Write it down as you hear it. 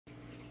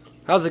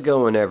How's it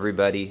going,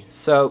 everybody?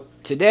 So,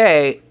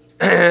 today,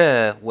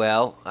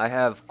 well, I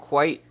have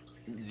quite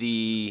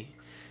the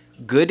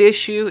good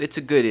issue. It's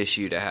a good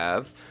issue to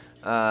have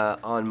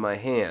on my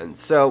hands.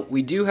 So,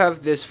 we do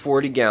have this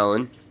 40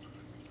 gallon.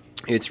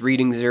 It's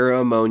reading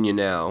zero ammonia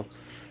now.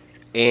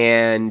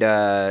 And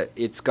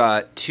it's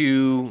got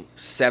two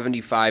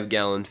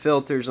 75-gallon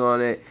filters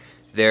on it.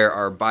 There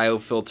are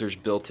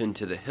biofilters built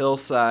into the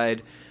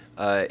hillside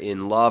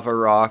in lava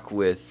rock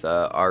with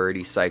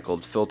already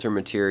cycled filter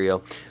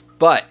material.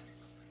 But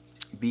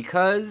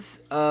because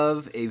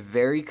of a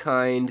very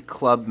kind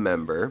club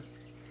member,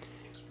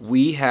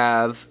 we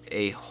have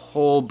a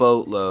whole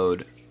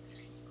boatload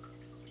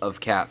of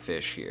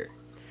catfish here.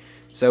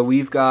 So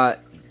we've got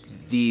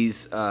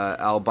these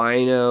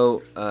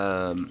albino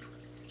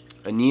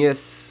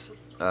Aeneas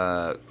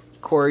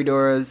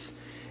Corydoras,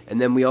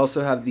 and then we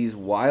also have these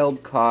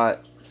wild caught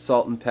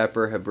salt and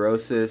pepper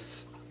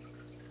Hebrosis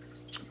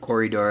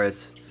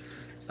Corydoras.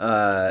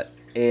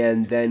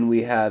 And then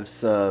we have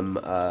some,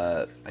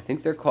 I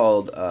think they're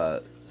called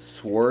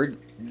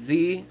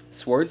Swartzy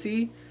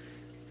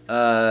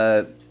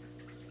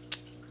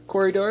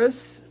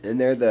Corydoras,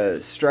 and they're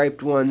the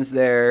striped ones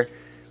there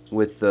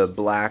with the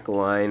black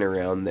line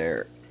around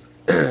their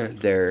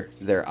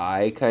their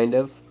eye, kind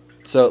of.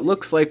 So it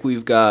looks like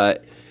we've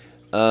got.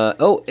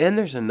 Oh, and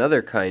there's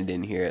another kind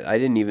in here. I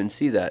didn't even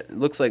see that. It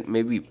looks like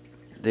maybe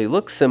they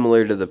look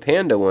similar to the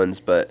panda ones,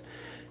 but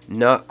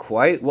not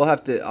quite. I'll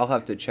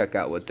have to check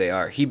out what they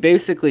are. He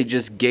basically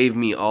just gave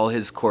me all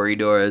his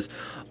Corydoras.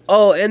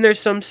 Oh, and there's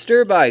some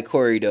stir-by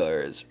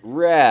Corydoras.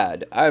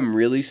 Rad. I'm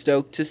really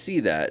stoked to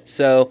see that.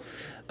 So,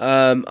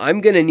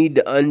 I'm gonna need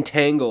to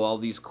untangle all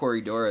these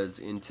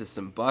Corydoras into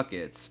some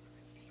buckets.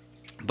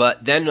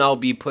 But then I'll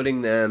be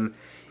putting them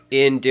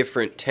in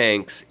different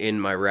tanks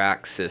in my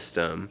rack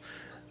system.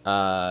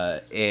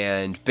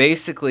 And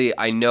basically,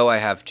 I know I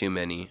have too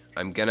many.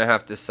 I'm gonna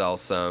have to sell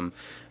some.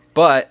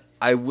 But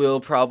I will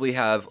probably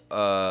have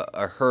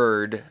a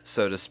herd,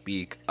 so to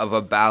speak, of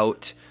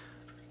about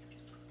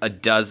a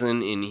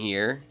dozen in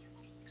here,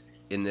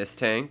 in this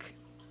tank.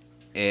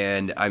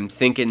 And I'm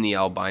thinking the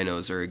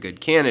albinos are a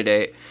good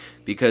candidate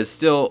because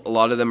still a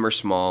lot of them are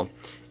small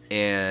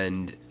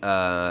and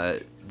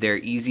they're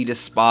easy to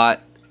spot.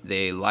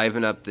 They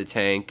liven up the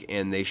tank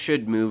and they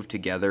should move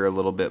together a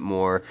little bit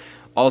more.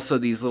 Also,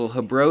 these little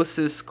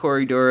Hebrosis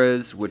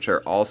Corydoras, which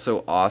are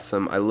also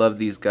awesome. I love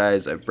these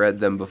guys. I've bred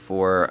them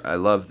before. I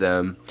love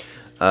them.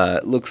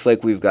 Looks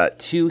like we've got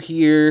 2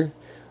 here,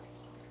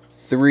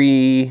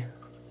 3,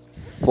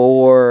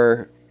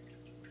 4,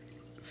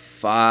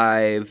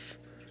 5,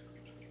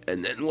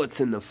 and then what's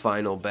in the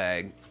final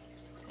bag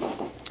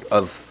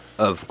of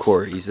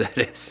Corys, that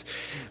is.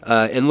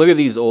 And look at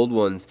these old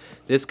ones.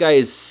 This guy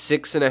is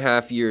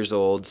 6.5 years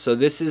old. So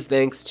this is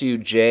thanks to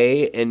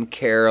Jay and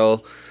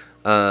Carol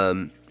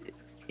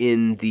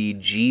in the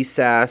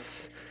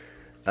GSAS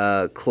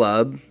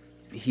club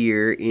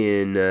here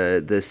in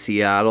the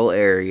Seattle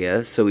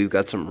area. So we've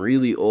got some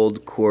really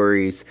old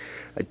Corys.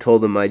 I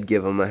told them I'd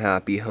give them a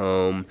happy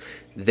home.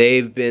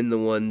 They've been the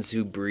ones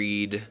who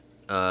breed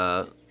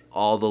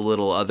all the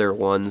little other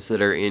ones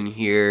that are in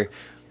here.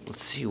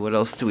 Let's see, what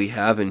else do we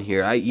have in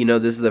here?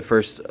 This is the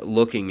first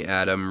looking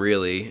at them,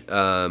 really,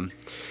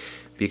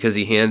 because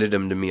he handed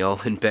them to me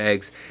all in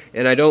bags.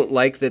 And I don't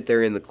like that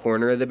they're in the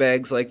corner of the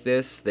bags like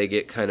this. They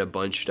get kind of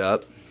bunched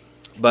up.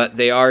 But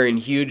they are in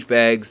huge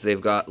bags.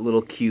 They've got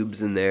little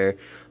cubes in there.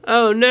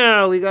 Oh,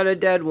 no, we got a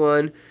dead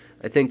one.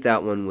 I think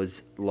that one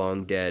was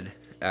long dead,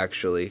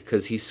 actually,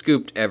 because he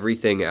scooped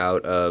everything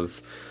out of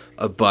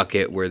a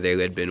bucket where they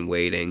had been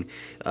waiting.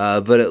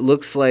 But it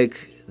looks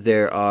like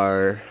there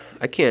are...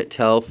 I can't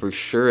tell for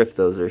sure if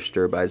those are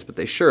stir-bys, but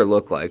they sure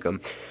look like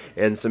them.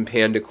 And some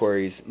panda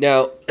cories.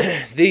 Now,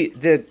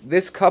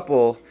 this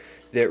couple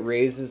that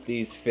raises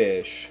these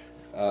fish,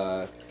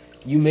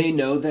 you may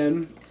know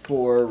them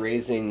for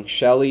raising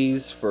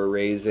shellies, for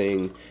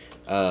raising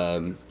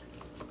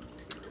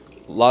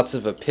lots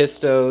of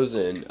apistos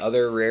and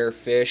other rare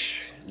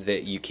fish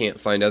that you can't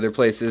find other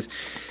places.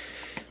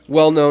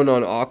 Well known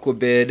on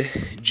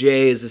Aquabid.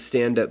 Jay is a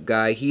stand-up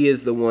guy. He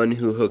is the one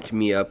who hooked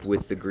me up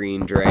with the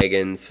green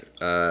dragons,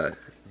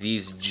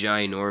 these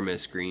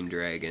ginormous green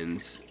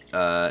dragons.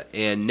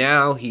 And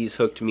now he's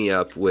hooked me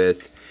up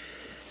with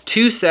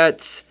 2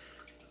 sets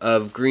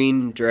of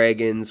green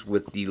dragons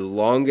with the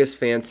longest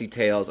fancy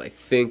tails I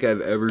think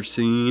I've ever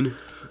seen.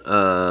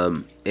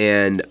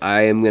 And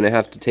I am going to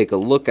have to take a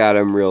look at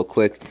them real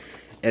quick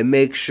and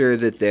make sure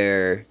that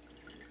they're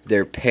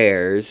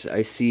pairs.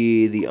 I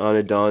see the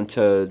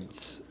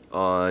Onodontodes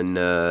on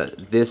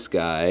this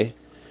guy,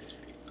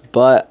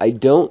 but I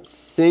don't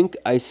think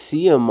I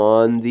see them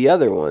on the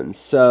other ones.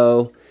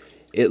 So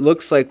it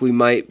looks like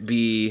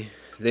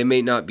they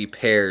may not be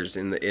pairs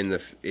in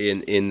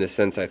the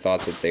sense I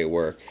thought that they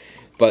were.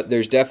 But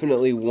there's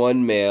definitely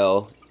one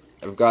male.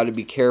 I've got to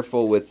be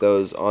careful with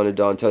those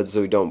Onodontodes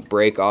so we don't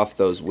break off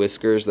those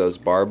whiskers, those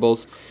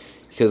barbels,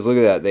 because look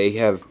at that, they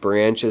have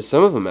branches.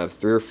 Some of them have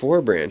 3 or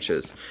 4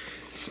 branches.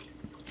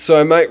 So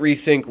I might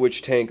rethink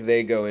which tank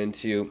they go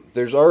into.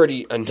 There's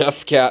already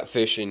enough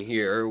catfish in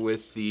here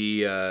with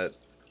the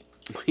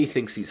he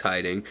thinks he's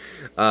hiding.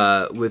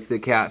 With the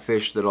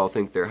catfish that all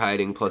think they're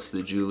hiding, plus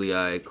the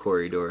Julii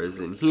Corydoras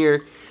in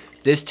here.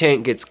 This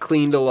tank gets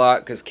cleaned a lot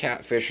because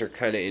catfish are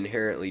kind of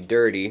inherently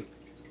dirty.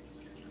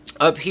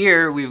 Up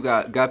here, we've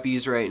got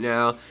guppies right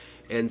now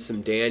and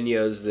some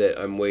danios that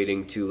I'm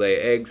waiting to lay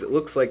eggs. It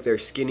looks like they're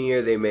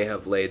skinnier. They may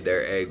have laid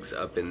their eggs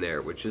up in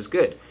there, which is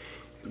good.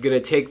 I'm going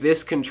to take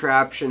this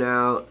contraption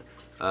out,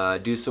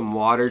 do some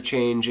water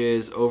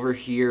changes. Over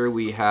here,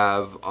 we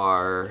have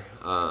our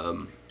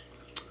Pseudomagil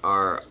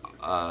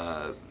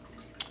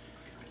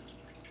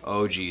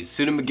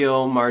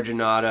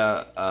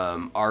marginata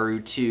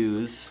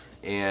RU2s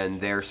and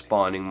their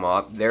spawning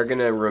mop. They're going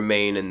to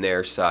remain in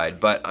their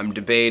side, but I'm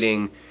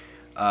debating,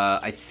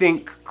 I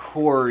think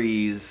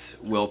Cory's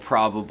will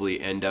probably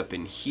end up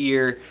in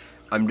here.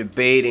 I'm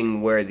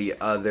debating where the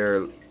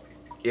other,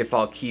 if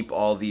I'll keep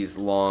all these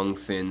long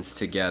fins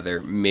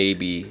together,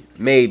 maybe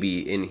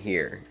in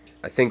here.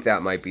 I think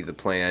that might be the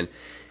plan,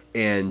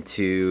 and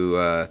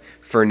to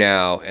for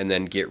now, and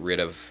then get rid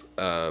of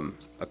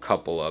a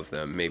couple of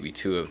them, maybe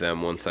two of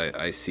them, once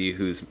I see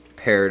who's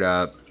paired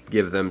up,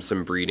 give them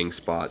some breeding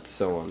spots,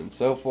 so on and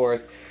so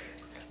forth.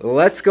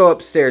 Let's go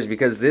upstairs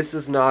because this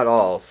is not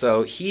all.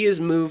 So he is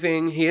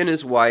moving, he and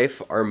his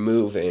wife are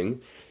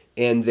moving,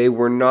 and they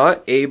were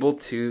not able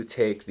to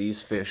take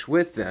these fish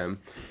with them.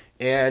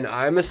 And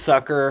I'm a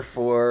sucker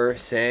for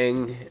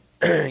saying,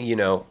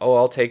 oh,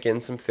 I'll take in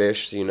some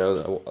fish,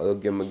 I'll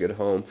give them a good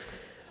home.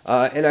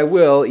 And I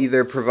will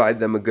either provide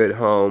them a good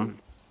home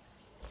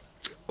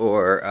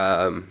or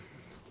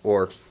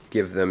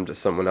give them to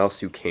someone else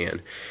who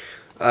can.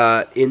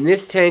 In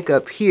this tank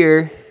up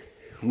here,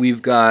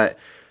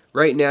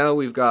 right now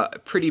we've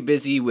got pretty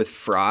busy with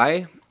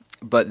fry,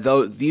 but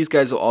these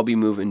guys will all be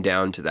moving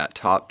down to that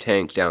top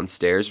tank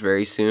downstairs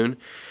very soon.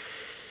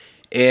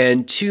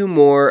 And two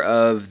more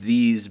of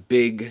these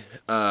big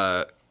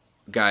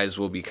guys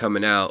will be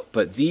coming out,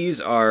 but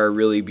these are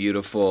really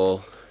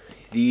beautiful.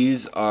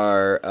 These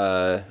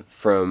are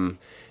from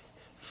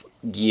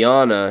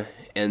Guyana,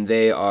 and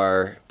they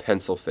are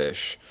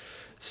pencilfish.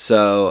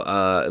 So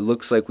it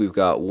looks like we've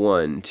got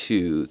 1,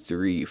 2,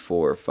 3,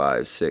 4,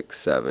 5, 6,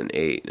 7,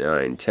 8,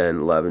 9, 10,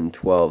 11,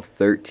 12,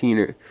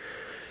 13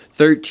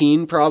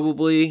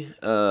 probably.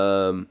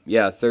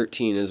 Yeah,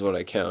 13 is what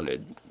I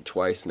counted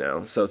twice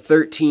now. So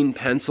 13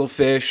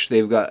 pencilfish.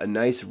 They've got a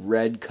nice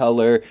red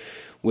color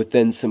with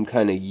then some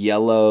kind of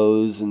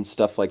yellows and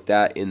stuff like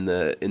that in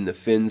the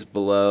fins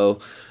below.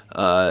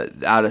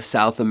 Out of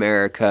South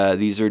America,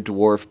 these are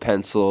dwarf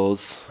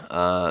pencils.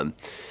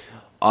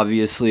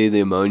 Obviously, the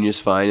ammonia's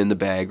fine in the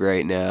bag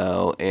right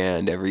now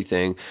and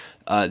everything.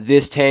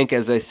 This tank,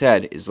 as I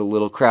said, is a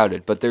little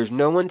crowded, but there's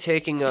no one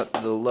taking up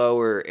the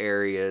lower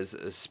areas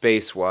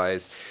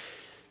space-wise,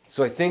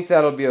 so I think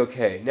that'll be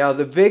okay. Now,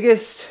 the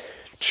biggest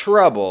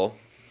trouble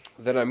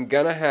that I'm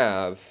going to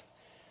have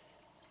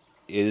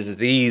is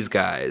these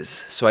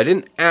guys. So I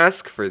didn't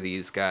ask for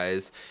these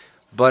guys,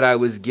 but I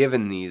was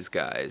given these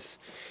guys.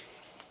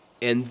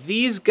 And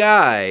these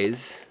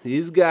guys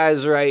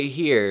right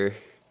here,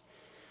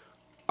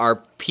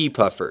 are pea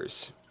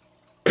puffers.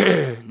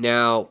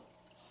 Now,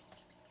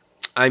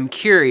 I'm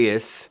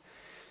curious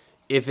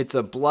if it's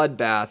a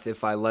bloodbath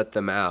if I let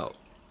them out.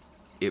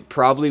 It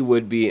probably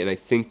would be, and I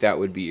think that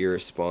would be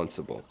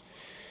irresponsible.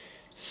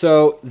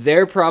 So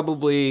they're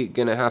probably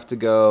going to have to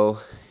go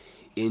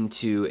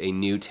into a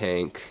new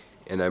tank,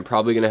 and I'm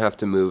probably going to have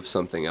to move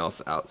something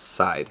else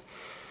outside.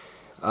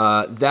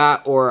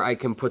 That, or I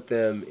can put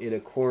them in a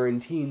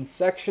quarantine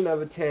section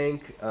of a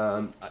tank.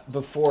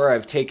 Before,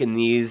 I've taken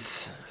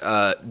these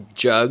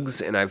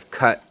jugs and I've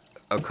cut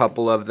a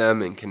couple of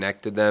them and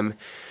connected them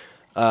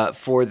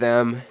for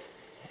them,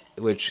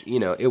 which,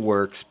 it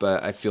works,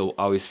 but I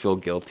always feel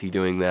guilty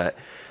doing that,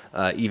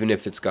 even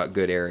if it's got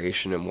good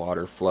aeration and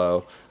water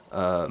flow.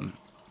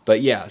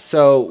 But yeah,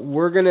 so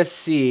we're going to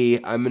see.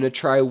 I'm going to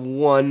try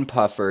one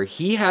puffer.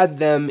 He had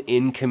them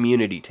in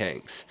community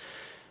tanks.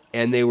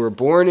 And they were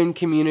born in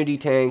community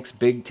tanks,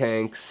 big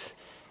tanks,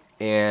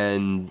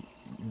 and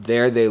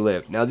there they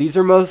live. Now, these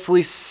are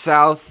mostly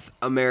South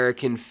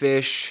American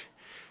fish,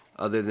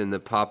 other than the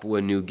Papua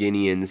New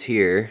Guineans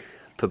here,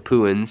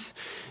 Papuans.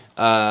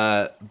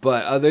 But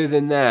other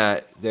than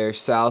that, they're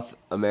South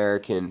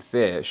American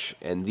fish,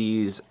 and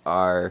these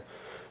are,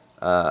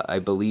 I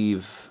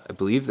believe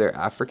they're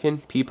African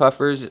pea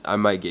puffers. I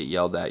might get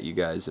yelled at, you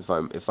guys, if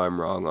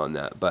I'm wrong on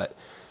that, but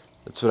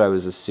that's what I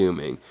was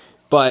assuming.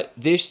 But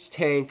this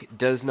tank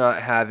does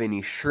not have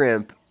any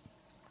shrimp,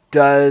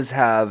 does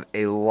have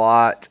a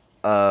lot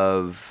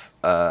of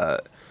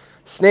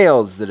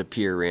snails that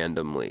appear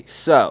randomly.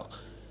 So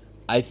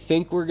I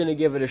think we're going to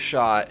give it a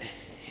shot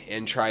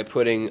and try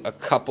putting a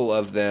couple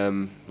of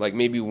them, like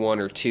maybe one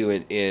or two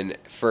in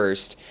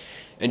first,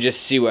 and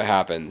just see what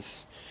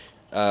happens,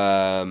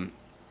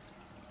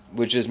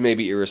 which is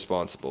maybe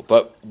irresponsible.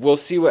 But we'll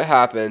see what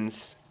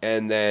happens.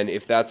 And then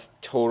if that's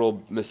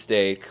total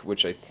mistake,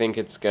 which I think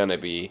it's going to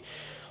be,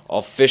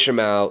 I'll fish them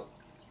out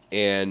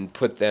and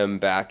put them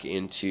back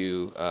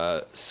into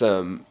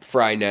some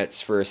fry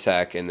nets for a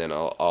sec, and then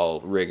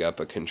I'll rig up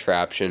a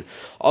contraption.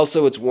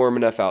 Also, it's warm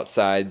enough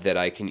outside that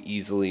I can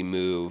easily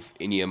move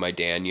any of my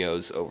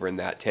danios over in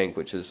that tank,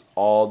 which is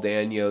all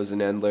danios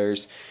and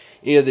endlers.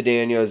 Any of the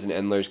danios and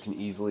endlers can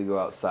easily go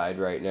outside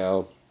right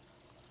now.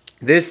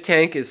 This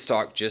tank is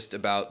stocked just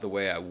about the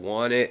way I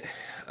want it.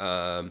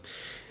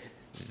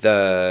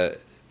 The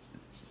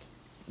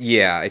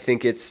Yeah, I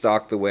think it's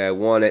stocked the way I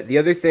want it. The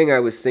other thing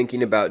I was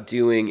thinking about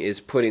doing is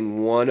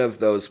putting one of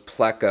those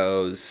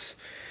Plecos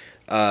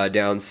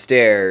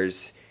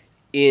downstairs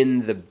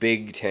in the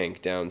big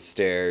tank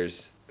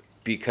downstairs,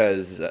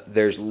 because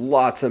there's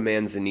lots of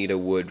manzanita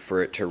wood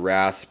for it to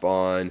rasp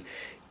on,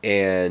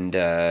 and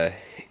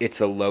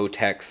it's a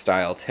low-tech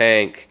style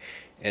tank,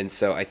 and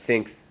so I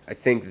think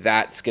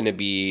that's going to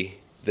be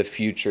the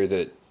future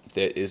that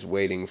is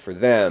waiting for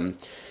them.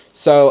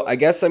 So I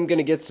guess I'm going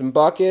to get some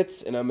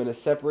buckets, and I'm going to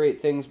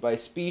separate things by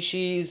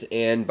species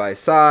and by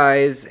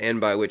size and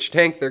by which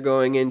tank they're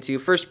going into.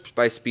 First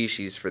by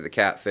species for the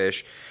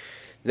catfish.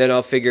 Then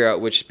I'll figure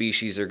out which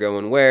species are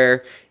going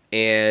where.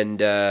 And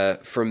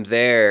from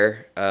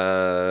there,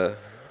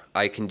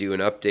 I can do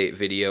an update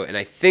video. And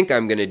I think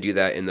I'm going to do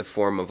that in the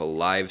form of a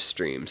live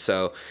stream.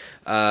 So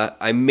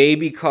I may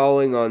be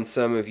calling on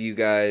some of you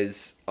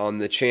guys on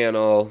the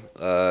channel.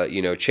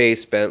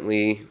 Chase,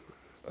 Bentley,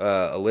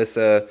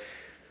 Alyssa,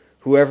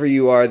 whoever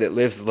you are that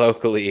lives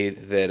locally,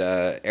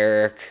 that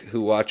Eric,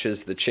 who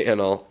watches the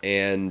channel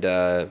and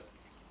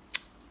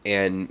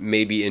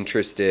may be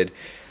interested,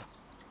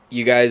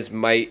 you guys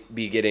might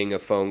be getting a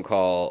phone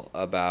call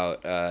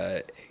about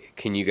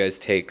can you guys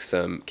take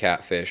some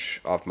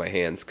catfish off my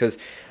hands? Because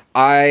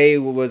I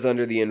was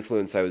under the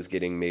influence I was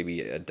getting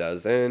maybe a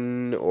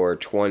dozen or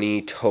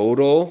 20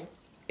 total,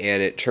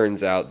 and it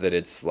turns out that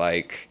it's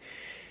like,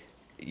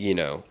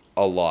 a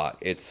lot.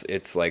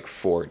 It's like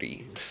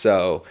 40.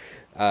 So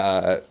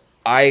I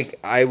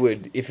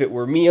would, if it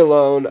were me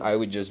alone, I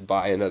would just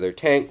buy another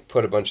tank,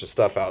 put a bunch of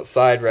stuff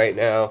outside right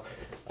now.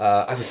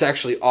 I was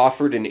actually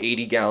offered an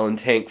 80-gallon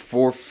tank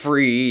for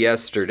free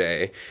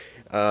yesterday,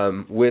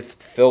 with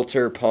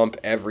filter, pump,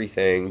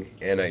 everything,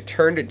 and I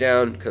turned it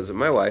down because of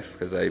my wife,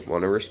 because I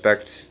want to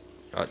respect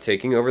not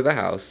taking over the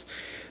house.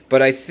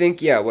 But I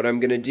think, what I'm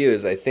going to do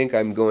is I think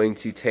I'm going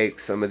to take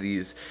some of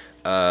these,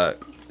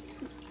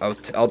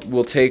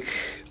 we'll take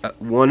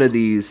one of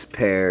these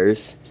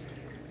pairs,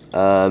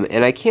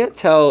 and I can't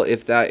tell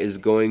if that is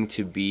going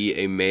to be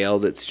a male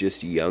that's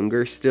just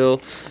younger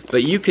still,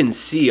 but you can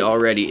see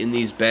already in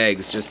these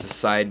bags, just a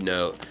side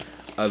note,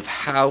 of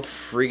how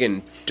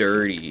friggin'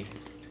 dirty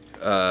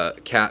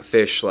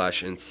catfish /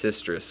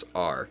 ancestris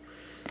are.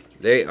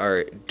 They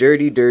are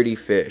dirty, dirty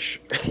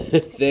fish.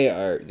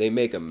 They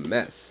make a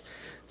mess.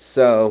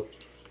 So,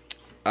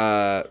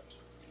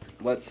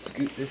 let's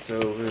scoot this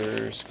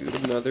over, scoot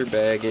another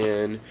bag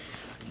in,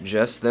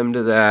 adjust them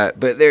to that.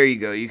 But there you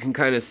go. You can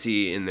kind of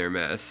see in their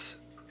mess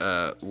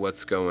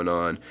what's going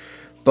on.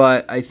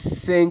 But I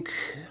think,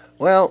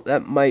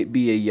 that might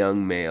be a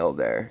young male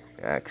there,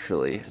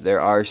 actually. There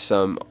are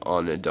some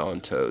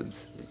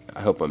onodontodes. I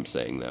hope I'm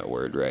saying that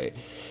word right.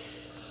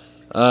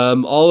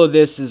 All of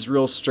this is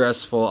real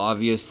stressful.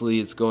 Obviously,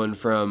 it's going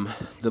from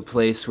the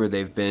place where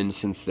they've been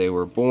since they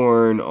were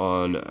born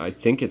on, I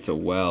think it's a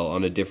well,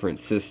 on a different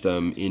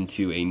system,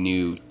 into a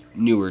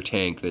newer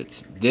tank.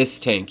 This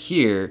tank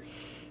here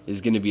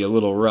is going to be a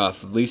little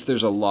rough. At least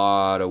there's a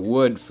lot of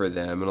wood for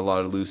them and a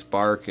lot of loose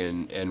bark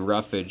and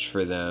roughage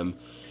for them.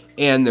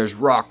 And there's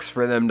rocks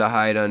for them to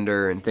hide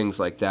under and things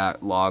like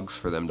that, logs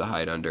for them to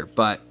hide under.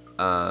 But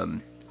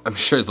I'm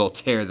sure they'll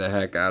tear the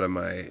heck out of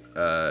my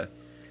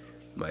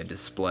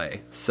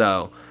display.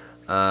 So,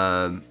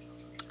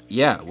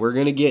 we're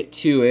going to get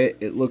to it.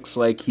 It looks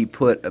like he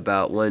put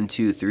about 1,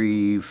 2,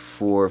 3,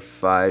 4,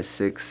 5,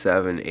 6,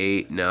 7,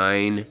 8,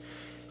 9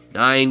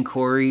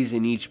 Corys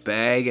in each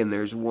bag, and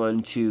there's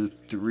 1, 2,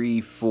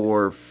 3,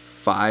 4,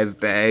 5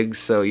 bags.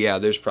 So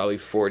there's probably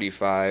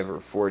 45 or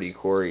 40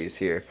 Corys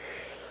here.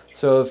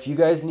 So if you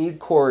guys need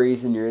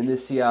Corys and you're in the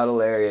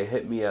Seattle area,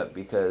 hit me up,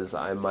 because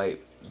I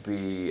might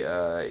be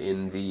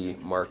in the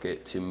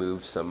market to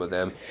move some of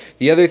them.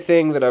 The other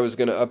thing that I was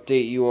going to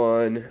update you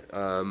on,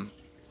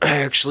 I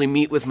actually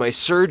meet with my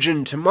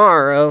surgeon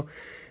tomorrow,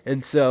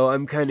 and so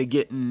I'm kind of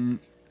getting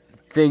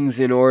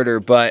things in order,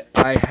 but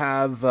I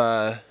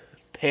have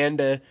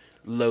panda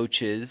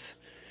loaches,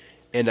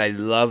 and I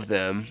love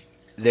them.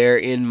 They're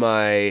in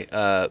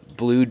my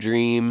Blue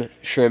Dream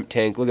shrimp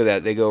tank. Look at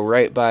that. They go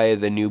right by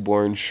the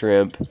newborn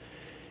shrimp.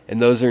 And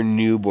those are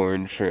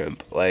newborn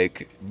shrimp,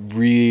 like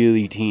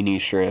really teeny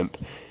shrimp.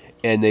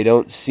 And they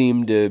don't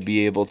seem to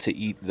be able to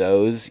eat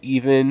those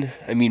even.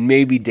 I mean,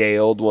 maybe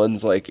day-old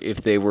ones, like if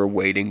they were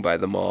waiting by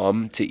the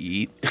mom to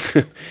eat.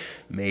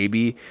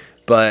 Maybe.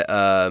 But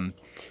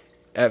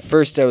at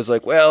first I was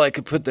like, I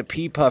could put the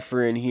pea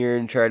puffer in here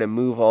and try to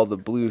move all the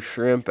blue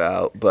shrimp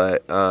out.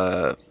 But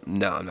no,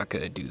 I'm not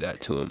going to do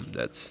that to them.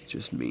 That's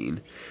just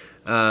mean.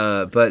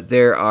 But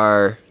there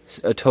are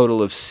a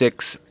total of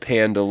 6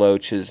 panda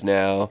loaches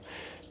now.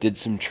 Did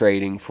some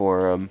trading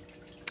for them.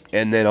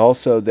 And then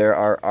also there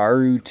are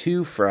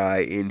Aru2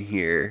 fry in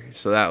here,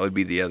 so that would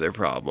be the other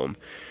problem.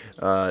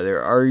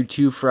 There are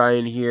Aru2 fry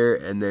in here,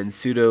 and then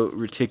Pseudo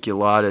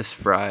reticulatus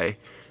fry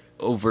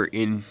over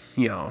in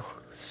here.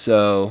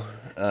 So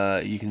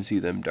you can see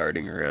them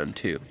darting around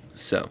too.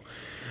 So,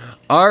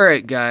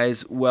 alright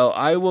guys, well,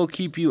 I will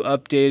keep you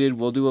updated.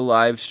 We'll do a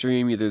live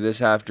stream either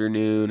this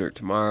afternoon or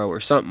tomorrow or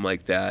something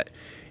like that,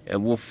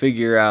 and we'll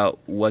figure out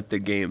what the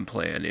game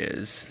plan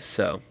is.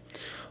 So,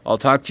 I'll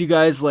talk to you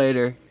guys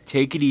later.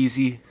 Take it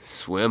easy.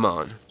 Swim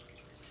on.